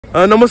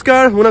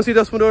নমস্কাৰ মোৰ নাম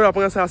শ্ৰীদাস মুদৰ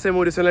আপোনাৰ আছে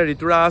মোৰ channel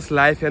Ruturaj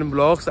life and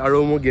blogs আৰু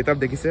মোৰ গেটআপ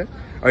দেখিছে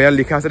আৰু ইয়াত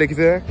লিখা আছে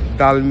দেখিছে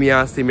ডালমিয়া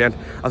চিমেণ্ট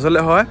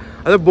আচলতে হয়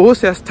আৰু বহুত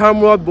চেষ্টাৰ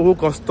মূৰত বহু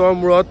কষ্টৰ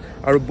মূৰত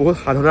আৰু বহুত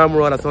সাধনাৰ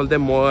মূৰত আচলতে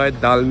মই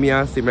ডালমিয়া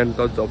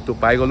চিমেণ্টত জবটো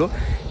পাই গ'লোঁ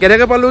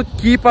কেনেকৈ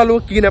পালোঁ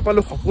কি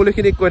নাপালোঁ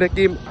সকলোখিনি কৈ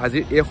থাকিম আজি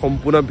এই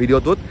সম্পূৰ্ণ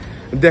ভিডিঅ'টোত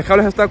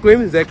দেখাবলৈ চেষ্টা কৰিম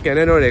যে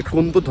কেনেদৰে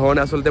কোনটো ধৰণে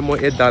আচলতে মই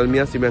এই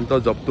ডালমিয়া চিমেণ্টৰ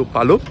জবটো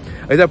পালোঁ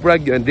এতিয়া পূৰা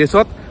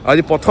ড্ৰেছত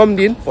আজি প্ৰথম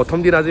দিন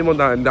আজি মই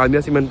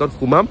ডালমিয়া চিমেণ্টত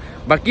সোমাম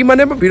বাকী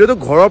মানে মই ভিডিঅ'টো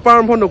ঘৰৰ পৰা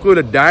আৰম্ভ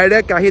নকৰিলোঁ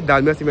ডাইৰেক্ট আহি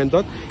ডালমিয়া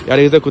চিমেণ্টত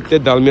ইয়াতে গোটেই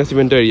ডালমিয়া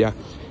চিমেণ্টৰ এৰিয়া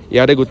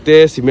ইয়াতে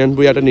গোটেই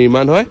চিমেণ্টবোৰ ইয়াতে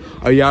নিৰ্মাণ হয়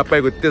আৰু ইয়াৰ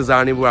পৰাই গোটেই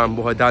জাৰ্ণিবোৰ আৰম্ভ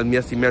হয়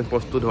ডালমিয়া চিমেণ্ট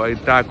প্ৰস্তুত হয়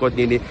ট্ৰাকত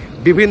নি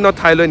বিভিন্ন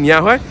ঠাইলৈ নিয়া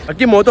হয়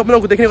বাকী মইতো আপোনাক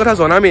গোটেইখিনি কথা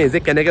জনামেই যে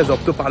কেনেকৈ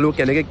জবটো পালোঁ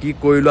কেনেকৈ কি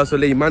কৰিলোঁ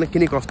আচলতে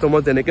ইমানখিনি কষ্ট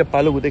মই যেনেকৈ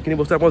পালোঁ গোটেইখিনি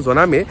বস্তু আপোনাক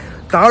জনামেই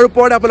তাৰ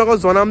ওপৰত আপোনালোকক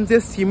জনাম যে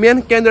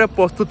চিমেণ্ট কেনেদৰে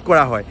প্ৰস্তুত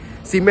কৰা হয়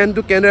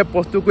চিমেণ্টটো কেনেদৰে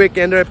প্ৰস্তুত কৰি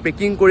কেনেদৰে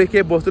পেকিং কৰি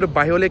সেই বস্তুটো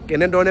বাহিৰলৈ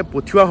কেনেধৰণে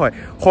পঠিওৱা হয়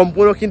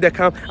সম্পূৰ্ণখিনি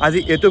দেখাম আজি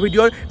এইটো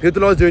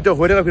ভিডিঅ'টোৰ লগত জড়িত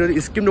হৈ থকা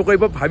ভিডিঅ'টো স্কিপ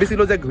নকৰিব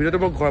ভাবিছিলোঁ যে ভিডিঅ'টো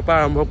মই ঘৰৰ পৰা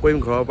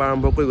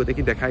আৰম্ভ কৰি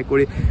গোটেইখিনি দেখাই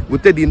কৰি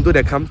গোটেই দিনটো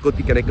দেখাম ক'ত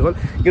কেনেকৈ হ'ল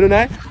কিন্তু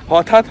নাই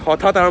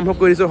হঠাৎ আৰম্ভ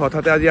কৰিছোঁ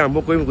হঠাতে আজি আৰম্ভ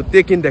কৰিম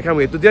গোটেইখিনি দেখাম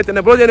এইটো যে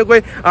তেনেকৈ যেনেকৈ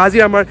আজি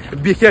আমাৰ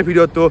বিশেষ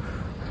ভিডিঅ'টো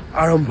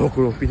আৰম্ভ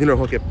কৰোঁ পিছদিনৰ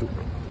কেবটো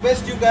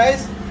request you guys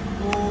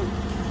to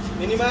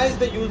minimize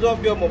the use of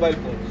your mobile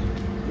phones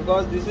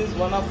because this is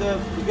one of the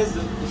biggest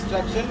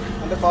distraction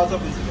and the cause of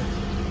incidents.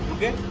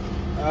 Okay,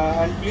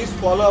 and please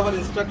follow our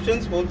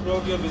instructions all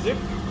throughout your visit.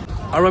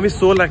 আৰু আমি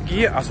চ' লাকি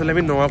আচলতে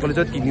আমি নগা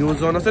কলেজত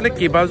তিনিওজন আচলতে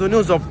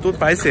কেইবাজনেও জবটো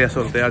পাইছে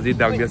আচলতে আজি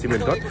ডালমিয়া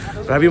চিমেণ্টত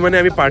ভাবি মানে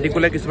আমি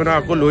পাৰ্টিকুলাৰ কিছুমানক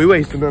আকৌ লৈও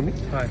আহিছোঁ আমি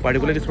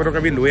পাৰ্টিকুলাৰ কিছুমানক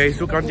আমি লৈ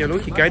আহিছোঁ কাৰণ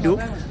তেওঁলোকক শিকাই দিওঁ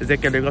যে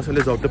কেনেকৈ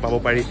আচলতে জবটো পাব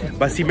পাৰি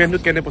বা চিমেণ্টটো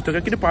কেনেকৈ প্ৰস্তুত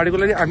কৰে কিন্তু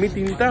পাৰ্টিকুলাৰলি আমি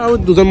তিনিটা আৰু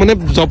দুজন মানে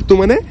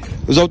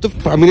জবটো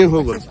পাৰ্মিনেণ্ট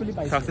হৈ গ'ল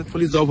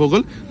ছাকচেছফুলি জব হৈ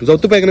গ'ল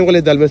জবটো পাই কেনেকৈ ক'লে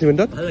ডালমিয়া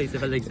চিমেণ্টত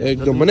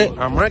একদম মানে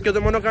আমাৰ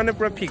কেইজনমানৰ কাৰণে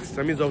পুৰা ফিক্স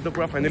আমি জবটো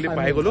পুৰা ফাইনেলি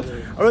পাই গ'লোঁ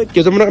আৰু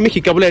কেইজনমানক আমি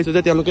শিকাবলৈ আহিছোঁ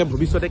যে তেওঁলোকে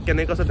ভৱিষ্যতে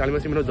কেনেকৈ আছে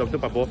ডালমিয়া চিমেণ্টৰ জবটো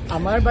পাব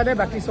আমাৰ বাদে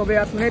বাকি সবে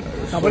আসলে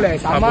চাবলৈ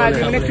আহিছে আমাৰ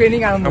মানে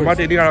ট্ৰেইনিং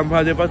আৰম্ভ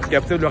আজি পৰা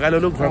কেপচেপ লগাই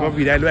ল'লোঁ ঘৰৰ পৰা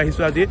বিদায় লৈ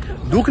আহিছোঁ আজি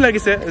দুখ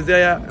লাগিছে যে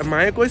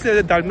মায়ে কৈছে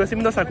যে ডালমিয়া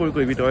চিমেণ্টৰ চাকৰি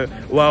কৰিবি তই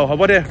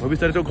হ'ব দে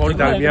ভৱিষ্যতে তোৰ ঘৰত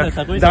ডালমিয়া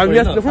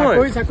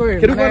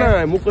সেইটো কোৱা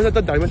নাই মোক কৈছে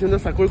তই ডালমিয়া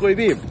চিমেণ্টৰ চাকৰি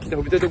কৰিবি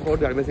ভৱিষ্যতে তোৰ ঘৰত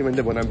ডালমিয়া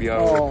চিমেণ্টে বনাবি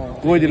আৰু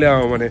কৈ দিলে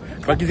আৰু মানে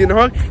বাকী যি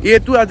নহওক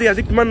এইটো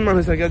আজি কিমান মান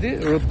হৈছে আজি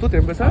ৰ'দটো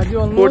টেম্পাৰেচাৰ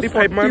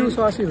 45 মান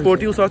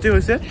 40 ওচৰতে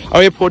হৈছে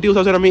আৰু এই 40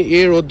 ওচৰত আমি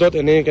এই ৰ'দত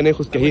কেনে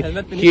খোজকাঢ়ি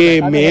সেই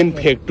মেইন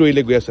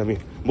ফেক্টৰীলৈ গৈ আছোঁ আমি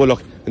বলক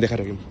দেখা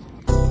থাকিম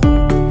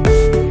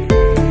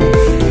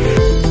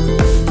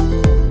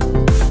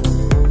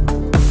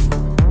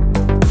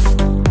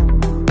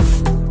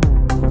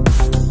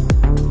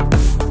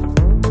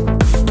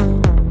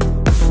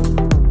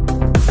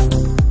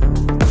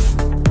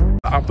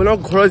আপোনাৰ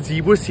ঘৰৰ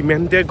যিবোৰ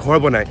চিমেণ্টে ঘৰ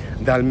বনায়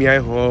ডালমিয়াই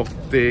হওক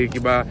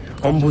কিবা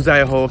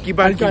অম্বুজাই হওক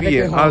কিবা কিবি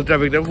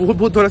আল্ট্ৰাভেক্টৰ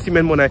বহুত ধৰণৰ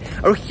চিমেণ্ট বনায়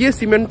আৰু সেই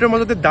চিমেণ্টৰ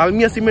মাজতে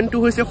ডালমিয়া চিমেণ্টটো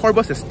হৈছে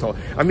সৰ্বশ্ৰেষ্ঠ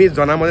আমি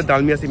জনা মতে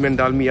ডালমিয়া চিমেণ্ট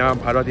ডালমিয়া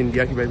ভাৰত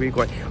ইণ্ডিয়া কিবা কিবি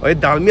কয় আৰু এই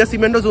ডালমিয়া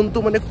চিমেণ্টৰ যোনটো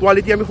মানে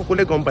কোৱালিটি আমি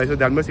সকলোৱে গম পাইছোঁ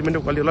ডালমিয়া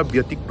চিমেণ্টৰ কোৱালিটি অলপ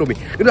ব্যতিক্ৰমী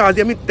কিন্তু আজি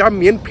আমি তাৰ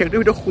মেইন ফেক্টৰীৰ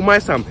ভিতৰত সোমাই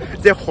চাম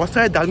যে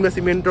সঁচাই ডালমিয়া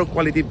চিমেণ্টৰ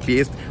কোৱালিটি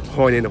বেষ্ট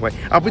হয় নে নহয়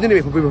আপুনি যদি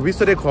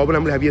ভৱিষ্যতে ঘৰ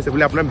বনাম বুলি ভাবি আছে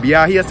বোলে আপোনাৰ বিয়া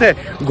আহি আছে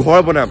ঘৰ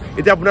বনাম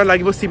এতিয়া আপোনাৰ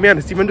লাগিব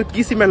চিমেণ্টটো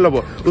কি চিমেণ্ট ল'ব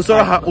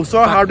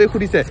ওচৰৰ হাৰ্ডৱে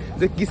সুধিছে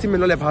যে কি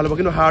চিমেণ্ট ল'লে ভাল হ'ব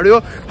কিন্তু হাৰ্ডৱেও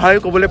ভালকৈ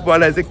ক'বলৈ পোৱা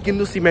নাই যে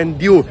কিন্তু চিমেণ্ট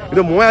দিওঁ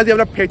কিন্তু মই আজি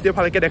আপোনাৰ ফেক্টৰী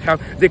ভালকৈ দেখাম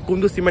যে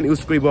কোনটো চিমেণ্ট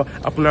ইউজ কৰিব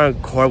আপোনাৰ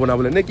ঘৰ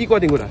বনাবলৈ নে কি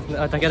কয় টিংগুৰা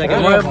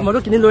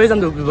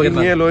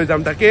লৈ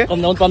যাম তাকে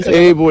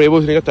এইবোৰ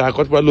ধুনীয়াকৈ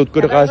ট্ৰাকত পৰা লোড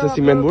কৰি থকা আছে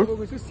চিমেণ্টবোৰ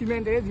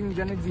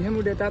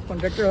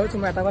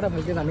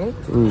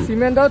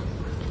চিমেণ্টত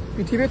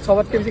পৃথিৱীত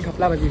চবতকৈ বেছি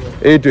ঘাপলা বাজিব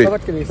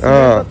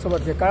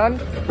চবতকৈ কাৰণ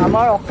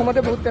আমাৰ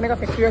অসমতে বহুত তেনেকুৱা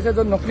ফেক্টৰী আছে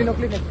য'ত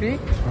নকলি ফেক্টৰী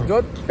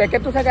য'ত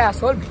পেকেটটো থাকে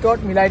আচল ভিতৰত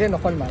মিলাই দিয়ে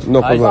নকল মাল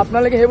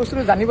আপোনালোকে সেই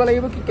বস্তুটো জানিব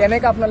লাগিব কি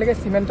কেনেকৈ আপোনালোকে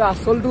চিমেণ্টৰ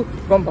আচলটো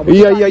গম পাব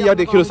ইয়া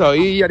দেখিলোঁ চাওক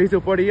ইয়া দেখিছোঁ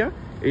ওপৰত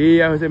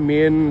এয়া হৈছে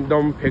মেইন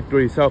একদম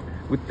ফেক্টৰী চাওক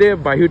গোটেই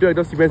বাহিৰটো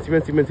একদম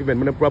চিমেণ্ট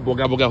মানে পুৰা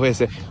বগা হৈ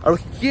আছে আৰু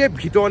সেই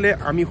ভিতৰলৈ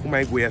আমি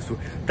সোমাই গৈ আছোঁ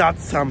তাত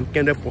চাম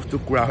কেনেদৰে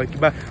প্ৰস্তুত কৰা হয়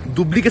কিবা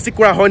ডুপ্লিকেচি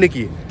কৰা হয়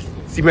নেকি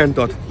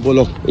চিমেণ্টত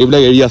বলক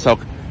এইবিলাক এৰিয়া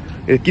চাওক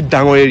কি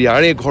ডাঙৰ এৰিয়া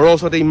আৰু এই ঘৰৰ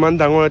ওচৰতে ইমান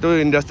ডাঙৰ এইটো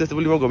ইণ্ডাষ্ট্ৰি আছে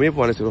বুলি মই গমেই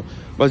পোৱা নাছিলোঁ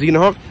বা যি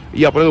নহওক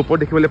ই আপোনালোকে ওপৰত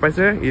দেখিবলৈ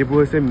পাইছে এইবোৰ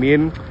হৈছে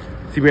মেইন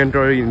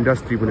চিমেণ্টৰ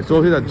ইণ্ডাষ্ট্ৰি বুলি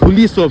চব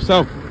ধূলি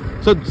চাওক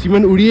চব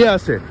চিমেণ্ট উৰিয়ে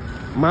আছে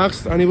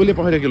মাস্ক আনিবলৈ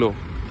পাহৰি থাকিলোঁ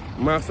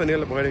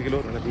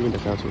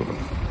দেখা আছোঁ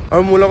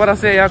আৰু মোৰ লগত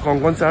আছে এয়া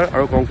কংকন ছাৰ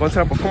আৰু কংকন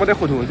ছাৰ প্ৰথমতে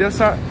সোধোঁ যে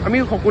ছাৰ আমি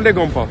সকলোৱে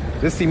গম পাওঁ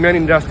যে চিমেণ্ট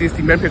ইণ্ডাষ্ট্ৰি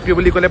চিমেণ্ট ফেক্টৰী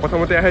বুলি ক'লে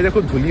প্ৰথমতে আহে যে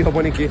খুব ধূলি হ'ব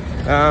নেকি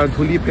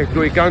ধূলি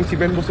ফেক্টৰী কাৰণ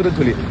চিমেণ্ট বস্তুটো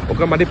ধূলি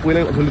অকল মাটি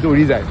পৰিলে ধূলিটো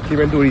উৰি যায়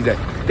চিমেণ্টটো উৰি যায়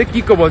এতিয়া কি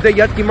ক'ব যে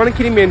ইয়াত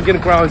কিমানখিনি মেইনটেইন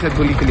কৰা হৈছে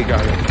ধূলিখিনিৰ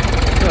কাৰণে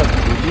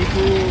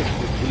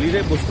ধূলিৰে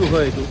বস্তু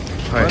হয় এইটো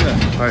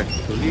হয়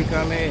ধূলিৰ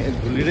কাৰণে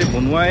ধূলিৰে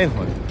বনোৱাই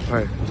হয়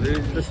ধূলিৰে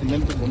যেতিয়া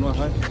চিমেণ্টটো বনোৱা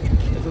হয়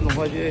এইটো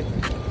নহয় যে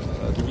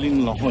ধূলি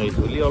নহয়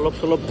ধূলি অলপ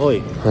চলপ হয়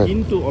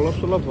কিন্তু অলপ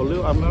চলপ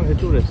হ'লেও আমাৰ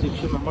সেইটো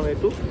ৰেষ্ট্ৰিকশ্যন আমাৰ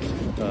সেইটো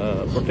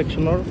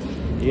প্ৰটেকশ্যনৰ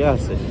এয়া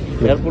আছে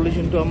এয়াৰ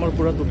পলিউশ্যনটো আমাৰ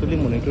পুৰা টোটেলি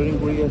মনিটৰিং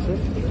কৰি আছে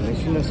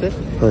মেচিন আছে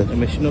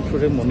মেচিনৰ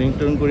থ্ৰুৰে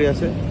মনিটৰিং কৰি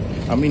আছে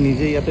আমি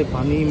নিজে ইয়াতে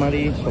পানী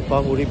মাৰি চফা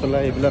কৰি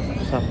পেলাই এইবিলাক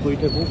চাফ কৰি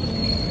থাকোঁ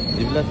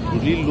যিবিলাক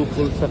ধূলিৰ লোক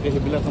হ'ল থাকে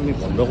সেইবিলাক আমি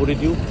বন্ধ কৰি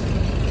দিওঁ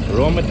ৰ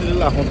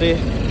মেটেৰিয়েল আহোঁতে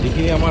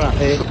যিখিনি আমাৰ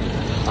আহে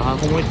অহা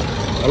সময়ত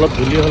অলপ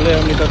ধূলি হ'লে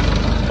আমি তাত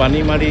পানী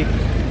মাৰি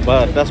বা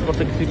ডাষ্ট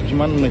প্ৰটেক্টিভ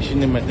যিমান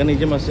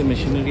মেকানিজম আছে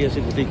মেচিনাৰী আছে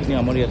গোটেইখিনি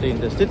আমাৰ ইয়াতে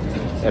ইণ্ডাষ্ট্ৰীত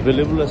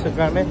এভেইলেবল আছে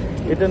কাৰণে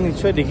এতিয়া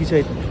নিশ্চয় দেখিছে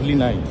ধূলি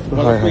নাই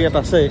তোমালোকৰ ইয়াত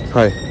আছে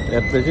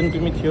প্ৰেজেণ্ট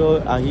তুমি থিয়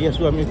আহি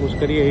আছোঁ আমি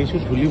খোজকাঢ়ি আহিছোঁ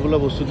ধূলি বোলা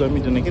বস্তুটো আমি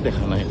তেনেকৈ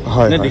দেখা নাই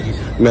নে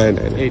দেখিছোঁ নাই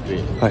সেইটোৱে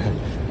হয়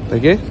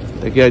তাকে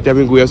এতিয়া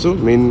আমি গৈ আছোঁ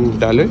মেইন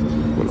তালৈ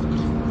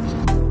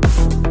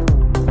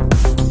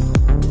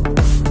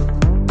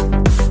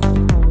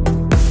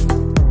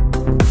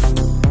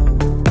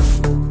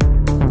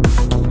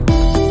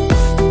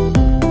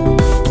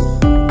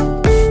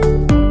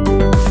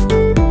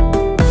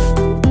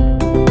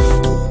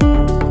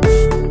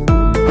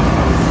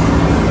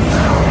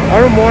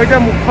আৰু মই এতিয়া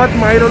মুখত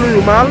মাৰি ল'লোঁ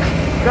ৰুমাল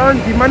কাৰণ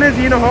যিমানে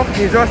যি নহওক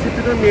নিজৰ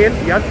ছেফটিটো মেইন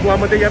ইয়াত পোৱা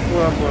মতে ইয়াত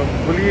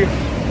ধূলি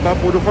বা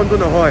প্ৰদূষণটো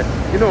নহয়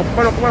কিন্তু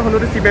অকণমান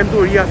হ'লেও চিমেণ্টটো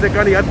উৰি আছে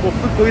কাৰণ ইয়াত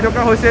প্ৰস্তুত কৰি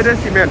থকা হৈছে যে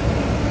চিমেণ্ট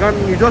কাৰণ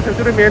নিজৰ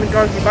ছেফটিটো মেইন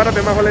কাৰণ কিবা এটা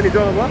বেমাৰ হ'লে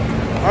নিজৰ হ'ব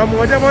আৰু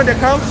মই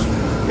দেখাওঁ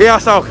এয়া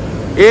চাওক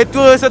এইটো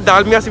হৈছে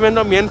ডালমিয়া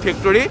চিমেণ্টৰ মেইন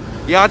ফেক্টৰী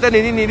ইয়াতে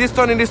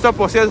নিৰ্দিষ্ট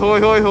প্ৰচেছ হৈ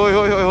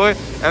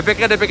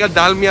এপেকেট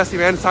ডালমিয়া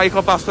চিমেণ্ট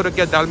 400-500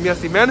 টকীয়া ডালমিয়া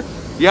চিমেণ্ট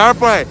ইয়াৰ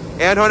পৰাই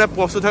এনেধৰণে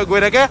প্ৰস্তুত হৈ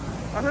গৈ থাকে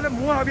আসলে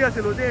মই ভাবি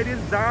আছিলোঁ যে এদিন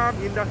যাম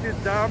ইণ্ডাষ্ট্ৰীত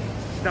যাম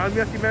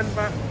ডালমিয়া চিমেণ্ট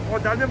বা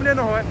ডালমিয়া বুলিয়ে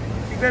নহয়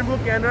চিমেণ্টবোৰ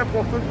কেনেদৰে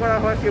প্ৰস্তুত কৰা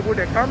হয় সেইবোৰ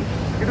দেখাম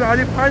কিন্তু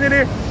আজি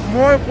ফাইনেলি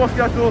মই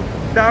উপস্থিত আছোঁ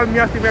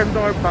ডালমিয়া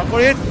চিমেণ্টৰ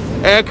বাকৰিত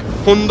এক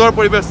সুন্দৰ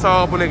পৰিৱেশ চাওঁ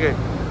আপোনালোকে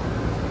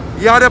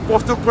ইয়াতে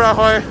প্ৰস্তুত কৰা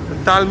হয়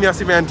ডালমিয়া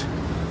চিমেণ্ট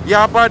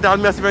ইয়াৰ পৰা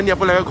ডালমিয়া চিমেণ্ট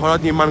আপোনালোকে ঘৰত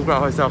নিৰ্মাণ কৰা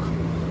হয় চাওক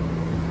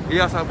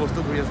এয়া চাওক বস্তু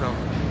ঘূৰি চাওক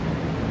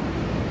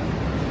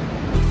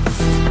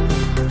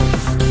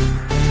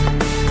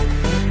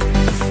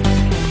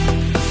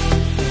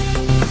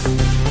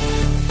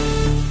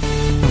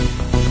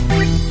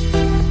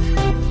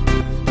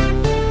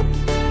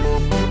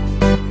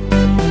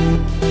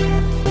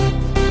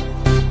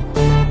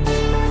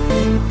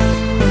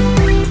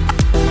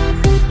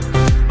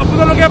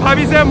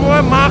ভাবিছে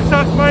মই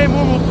মাস্ক মাৰি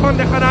মোৰ মুখখন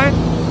দেখা নাই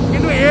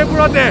কিন্তু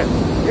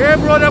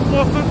এইবোৰতে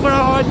প্ৰস্তুত কৰা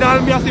হয়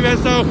ডালমিয়া চিমেণ্ট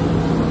চাওক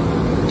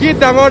কি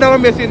ডাঙৰ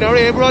মেচিন আৰু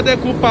এইবোৰতে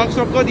খুব পাক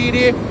চক্ৰ দি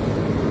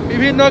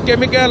বিভিন্ন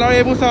কেমিকেল আৰু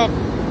এইবোৰ চাওক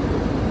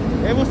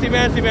এইবোৰ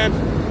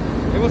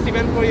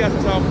চিমেণ্ট কৰি আছে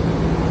চাওক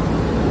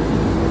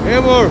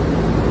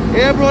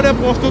এইবোৰতে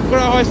প্ৰস্তুত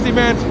কৰা হয়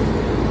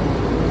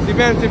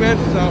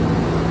চিমেণ্ট চাওক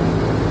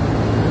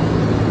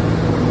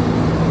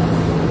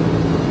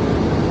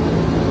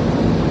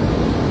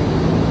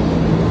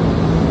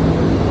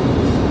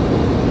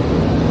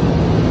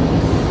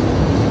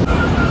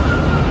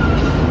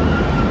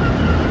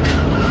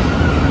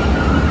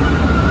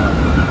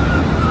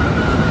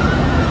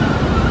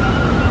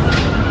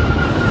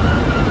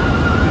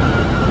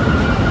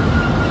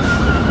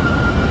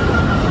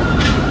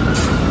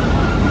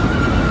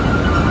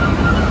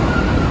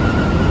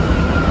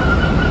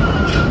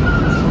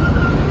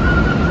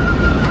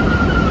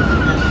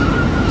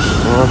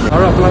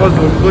আৰু আপোনালোকৰ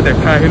যোনটো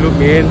দেখা আহিলোঁ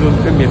মেইন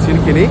যোনটো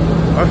মেচিনখিনি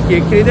আৰু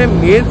সেইখিনিতে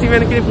মেইন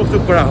চিমেণ্টখিনি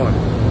প্ৰস্তুত কৰা হয়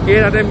সেই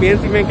তাতে মেইন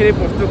চিমেণ্টখিনি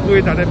প্ৰস্তুত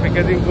কৰি তাতে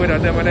পেকেজিং কৰি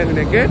তাতে মানে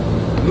ধুনীয়াকৈ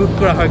লোড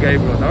কৰা হয়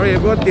গাড়ীবোৰত আৰু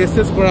এইবোৰত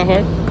টেষ্ট কৰা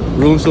হয়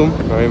ৰুম চুম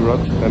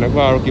এইবোৰত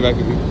তেনেকুৱা আৰু কিবা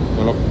কিবি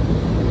অলপ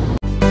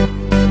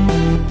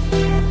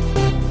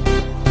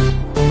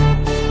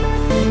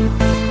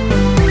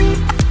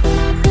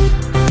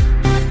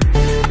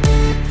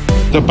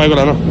পাই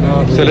গ'লা ন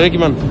চেলাৰী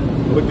কিমান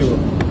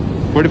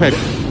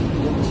 45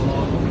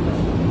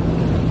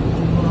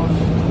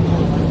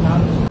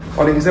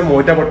 দেখিছে মই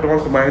এতিয়া বৰ্তমান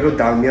সোমাই আহিলোঁ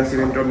ডালমিয়া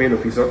চিমেণ্টৰ মেইন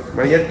অফিচত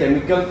মানে ইয়াত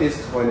কেমিকেল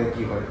টেষ্ট হয় নে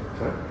কি হয়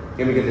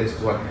কেমিকেল টেষ্ট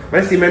হয়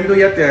মানে চিমেণ্টটো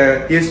ইয়াত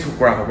টেষ্ট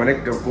কৰা হয় মানে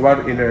ক'ৰবাত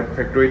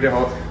ফেক্টৰীতে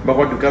হওক বা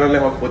ক'ৰবাত দোকানলৈ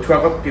হওক পঠোৱা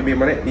আগত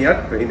মানে ইয়াত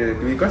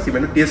কি কয়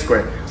চিমেণ্টটো টেষ্ট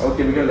কৰে আৰু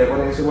কেমিকেল লেবত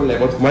আহিছে মই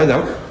লেবত সোমাই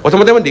যাওঁ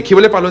প্ৰথমতে মই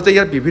দেখিবলৈ পালোঁ যে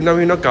ইয়াত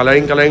বিভিন্ন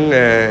কালাৰিং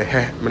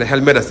মানে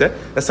হেলমেট আছে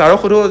ছাৰক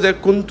সোধোঁ যে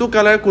কোনটো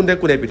কালাৰ কোনে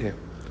পিন্ধে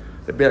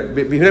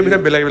বিভিন্ন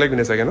বেলেগ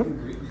পিন্ধে চাগে ন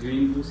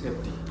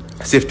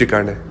ছেফটিৰ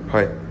কাৰণে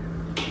হয়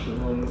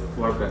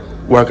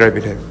ৱাৰ্কাৰ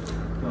পিন্ধে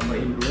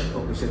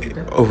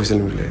অফিচিয়েল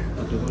মিলে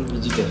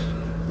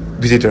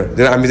ভিজিটৰ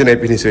যেনে আমি যেনে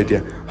পিন্ধিছোঁ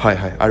এতিয়া হয়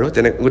আৰু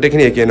তেনে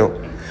গোটেইখিনি একেই ন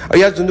আৰু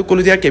ইয়াত যোনটো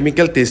ক'লোঁ যে ইয়াত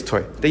কেমিকেল টেষ্ট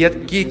হয় ইয়াত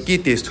কি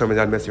টেষ্ট হয় মানে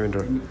ডালমিয়া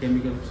চিমেণ্টৰ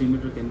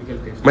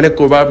মানে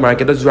ক'ৰবাত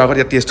মাৰ্কেটত যোৱাৰ আগত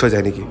ইয়াত টেষ্ট হৈ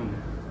যায় নেকি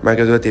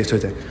মাৰ্কেটত যোৱা টেষ্ট হৈ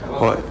যায়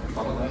হয়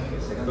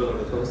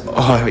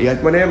ইয়াত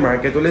মানে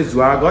মাৰ্কেটলৈ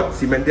যোৱাৰ আগত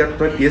চিমেণ্ট ইয়াত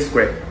টেষ্ট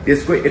কৰে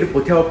এইটো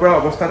পঠিয়াব পৰা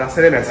অৱস্থাত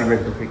আছেনে নাই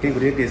চিমেণ্টটো সেইখিনি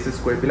গোটেই টেষ্ট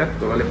কৰি পেলাই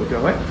তললৈ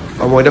পঠিওৱা হয়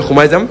আৰু মই এতিয়া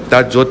সোমাই যাম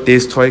তাত য'ত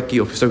টেষ্ট হয় কি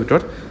অফিচৰ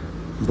ভিতৰত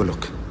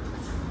বলক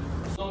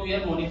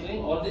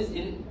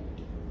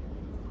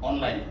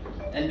online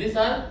and these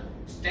are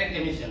stack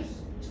emissions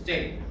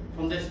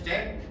from the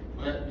stack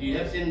you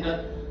have seen the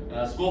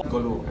smoke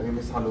গলো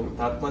আমি চালো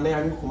তাত মানে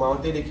আমি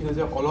সোমাওঁতে দেখিলো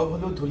যে অলপ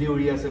হলেও ধূলি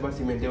উৰি আছে বা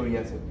চিমেণ্টে উৰি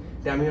আছে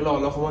আমি হলো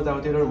অলপ সময়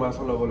যাওঁতে ৰুম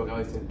এখন ল'ব লগা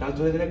হৈছে তাত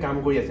যোনে কাম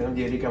কৰি আছে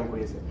ডেইলি কাম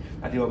কৰি আছে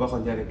ৰাতিপুৱা পৰা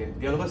সন্ধিয়ালৈকে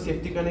তেওঁলোকৰ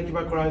চেফটিৰ কাৰণে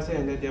কিবা কৰা হৈছে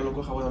এনে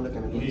তেওঁলোকৰ সাৱধানতা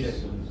কেনেকৈ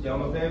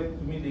তেওঁলোকে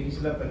তুমি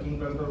দেখিছিলা পেকিং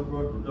প্লান্টৰ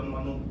ওপৰত দুজন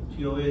মানুহ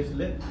থিয় হৈ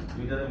আছিলে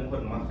দুইটাৰে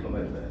মুখত মাস্ক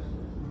লগাই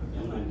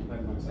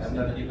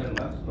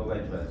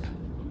থোৱা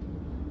আছে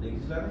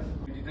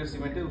डिजिटल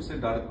सीमेंट है उससे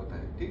डार्क होता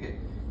है ठीक है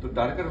तो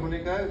डार्कर होने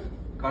का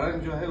कारण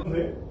जो है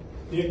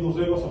एक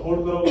दूसरे को सपोर्ट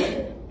करोगे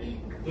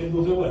एक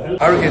दूसरे को हेल्प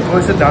আৰু এইটো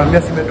হৈছে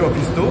ডালমিয়া চিমেণ্টৰ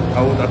অফিচটো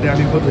আৰু তাতে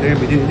আমি বহুত ধুনীয়াকৈ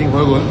মিটিং চিটিং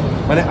হৈ গ'ল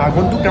মানে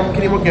আগন্তুক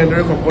কামখিনি মই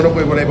কেনেদৰে সম্পূৰ্ণ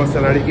কৰিব লাগিব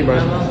চেলাৰী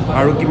কিমান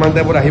আৰু কিমান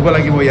টাইমত আহিব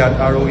লাগিব ইয়াত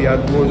আৰু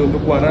ইয়াত মোৰ যোনটো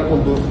কোৱাৰ্টাৰ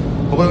কোনটো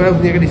সকলোবিলাক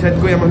ধুনীয়াকৈ ডিচাইড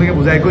কৰি আমালোকে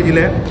বুজাই কৈ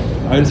দিলে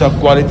আৰু চব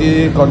quality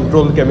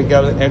control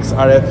chemical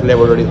XRF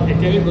laboratory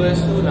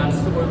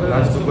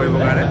লাঞ্চটো কৰিবৰ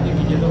কাৰণে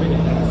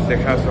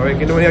দেখা আছোঁ আৰু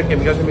কিন্তু ইয়াত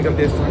কেমিকেল চেমিকেল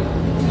টেষ্ট হয়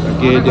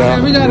বাকী এতিয়া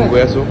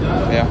গৈ আছোঁ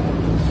এয়া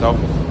চাওক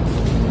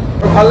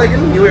ভাল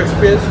লাগিল নিউ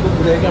এক্সপিৰিয়েঞ্চ খুব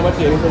ধুনীয়াকৈ আমাক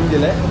ট্ৰেইনিং কৰি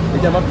দিলে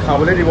এতিয়া আমাক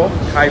খাবলৈ দিব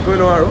খাই কৰি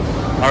লওঁ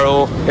আৰু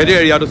এইটো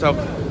এৰিয়াটো চাওক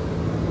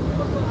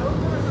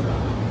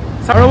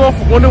আৰু মই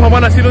সপোনটো ভবা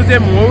নাছিলোঁ যে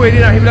ময়ো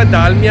এদিন আহি পেলাই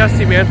ডালমিয়া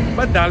চিমেণ্ট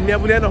বা ডালমিয়া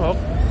বুলিয়ে নহওক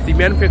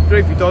চিমেণ্ট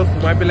ফেক্টৰীৰ ভিতৰত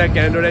সোমাই পেলাই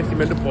কেনেদৰে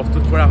চিমেণ্টটো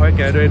প্ৰস্তুত কৰা হয়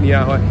কেনেদৰে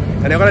নিয়া হয়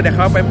এনেকুৱা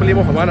দেখাব পাৰিম বুলি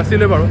মই ভবা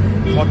নাছিলোঁ বাৰু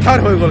হঠাৎ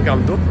হৈ গ'ল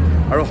কামটো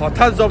আৰু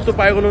হঠাৎ জবটো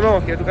পাই গ'লো ন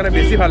সেইটো কাৰণে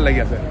বেছি ভাল লাগি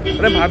আছে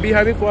মানে ভাবি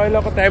ভাবি কোৱাইলে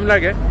আকৌ টাইম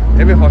লাগে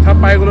আমি হঠাৎ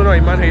পাই গ'লো ন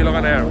ইমান হেৰি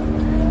লগা নাই আৰু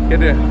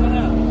সেইটোৱে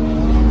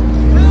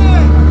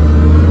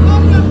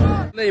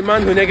ইমান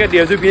ধুনীয়াকৈ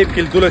DSU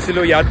ফিল্ডটো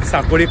লৈছিলোঁ ইয়াত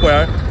চাকৰি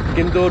কৰাৰ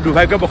কিন্তু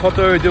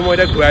দুৰ্ভাগ্যবশতঃ এইটো মই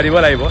এতিয়া ঘূৰাই দিব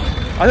লাগিব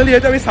আচলতে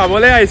যিহেতু আমি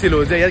চাবলৈ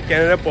আহিছিলোঁ যে ইয়াত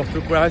কেনেদৰে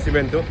প্ৰস্তুত কৰা হয়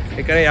চিমেণ্টটো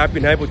সেইকাৰণে ইয়াত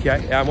পিন্ধাই পঠিয়াই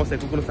এয়া মই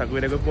একো কোনো চাকৰি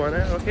তাকৰি পোৱা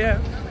নাই আৰু সেয়া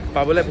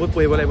পাবলৈ বহুত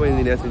পঢ়িব লাগিব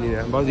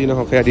ইঞ্জিনিয়াৰ বাৰু যি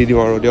নহওক সেয়া দি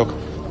দিওঁ আৰু দিয়ক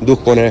দুখ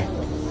মনেৰে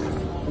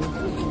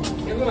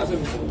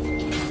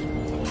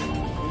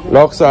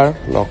লক ছাৰ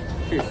লক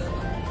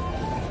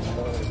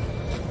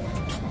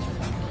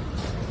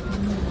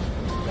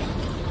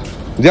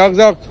যাওক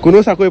যাওক কোনো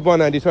চাকৰি পোৱা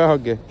নাই দি থৈ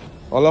আহকগৈ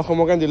অলপ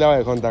সময় কাৰণে দিলে আৰু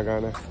এঘণ্টাৰ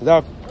কাৰণে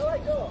যাওক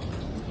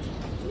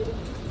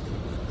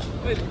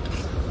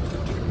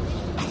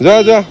যোৱা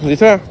যোৱা দি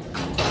থৈ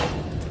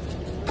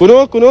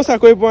কোনো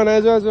চাকৰি পোৱা নাই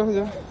যোৱা যোৱা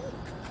যোৱা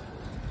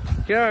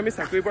সেয়া আমি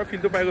চাকৰি পোৱাৰ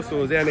ফিল্ডটো পাই গৈছোঁ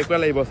যে এনেকুৱা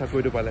লাগিব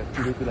চাকৰিটো পালে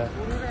কিনি পেলাই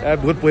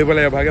বহুত পঢ়িব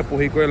লাগিব ভালকৈ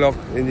পঢ়ি কৰি লওক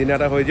ইঞ্জিনিয়াৰ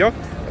এটা হৈ দিয়ক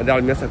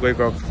ডালমিয়া চাকৰি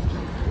কৰক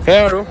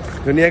সেয়াই আৰু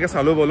ধুনীয়াকৈ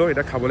চালোঁ ব'লো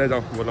এতিয়া খাবলৈ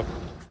যাওঁ ব'লক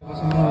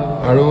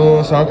আৰু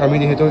চাওক আমি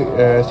যিহেতু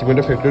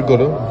চিমেণ্টৰ ফেক্টৰীত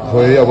গ'লোঁ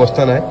ভৰিৰ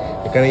অৱস্থা নাই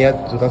সেইকাৰণে ইয়াত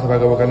জোতা চাফা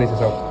কৰিবৰ কাৰণে দিছে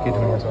চাওক কি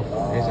ধুনীয়া চাওক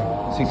এই চাওক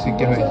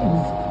চিকচিককৈ হৈ আছে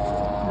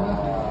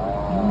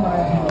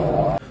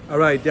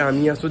আৰু এতিয়া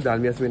আমি আছোঁ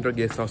ডালমিয়া চিমেণ্টৰ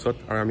গেষ্ট হাউচত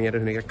আৰু আমি ইয়াতে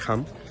ধুনীয়াকৈ খাম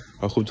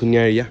আৰু খুব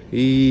ধুনীয়া এৰিয়া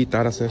এই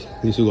তাত আছে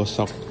লিচু গছ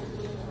চাওক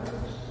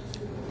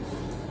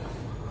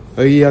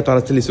এইয়া তাত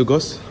আছে লিচু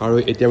গছ আৰু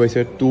এতিয়া হৈছে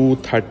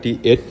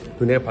 2:38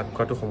 ধুনীয়াকৈ ভাত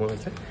খোৱাটো সময়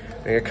হৈছে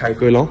এনেকৈ খাই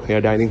কৰি লওঁ এয়া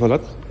ডাইনিং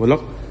হলত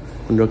ব'লক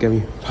সুন্দৰকৈ আমি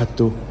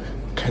ভাতটো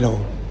খাই লওঁ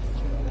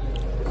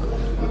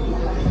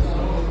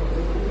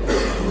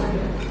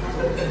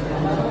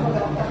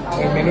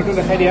মেনুটো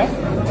দেখাই দিয়া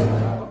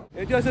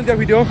এইটো আছিল এতিয়া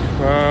ভিডিঅ'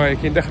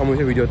 এইখিনিতে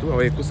সামৰিছে ভিডিঅ'টো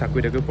আৰু একো চাকৰি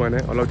তাকৰি পোৱা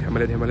নাই অলপ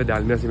ধেমালি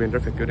ডালমিয়া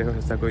চিমেণ্টৰ ফেক্টৰী দেখাৰ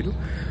চেষ্টা কৰিলোঁ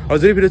আৰু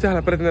যদি ভিডিঅ'টো ভাল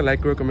পালে তেনে লাইক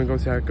কৰিব কমেণ্ট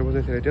কৰিব শ্বেয়াৰ কৰিব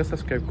এতিয়া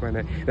ছাবস্ক্ৰাইব কৰা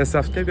নাই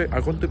ছাবস্ক্ৰাইব কৰি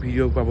আগন্তুক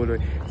ভিডিঅ' পাবলৈ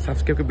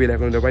ছাবস্ক্ৰাইব কৰি বেল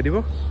আইকন দবাই দিব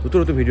নতুন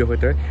ভিডিঅ'ৰ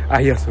সৈতে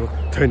আহি আছোঁ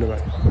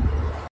ধন্যবাদ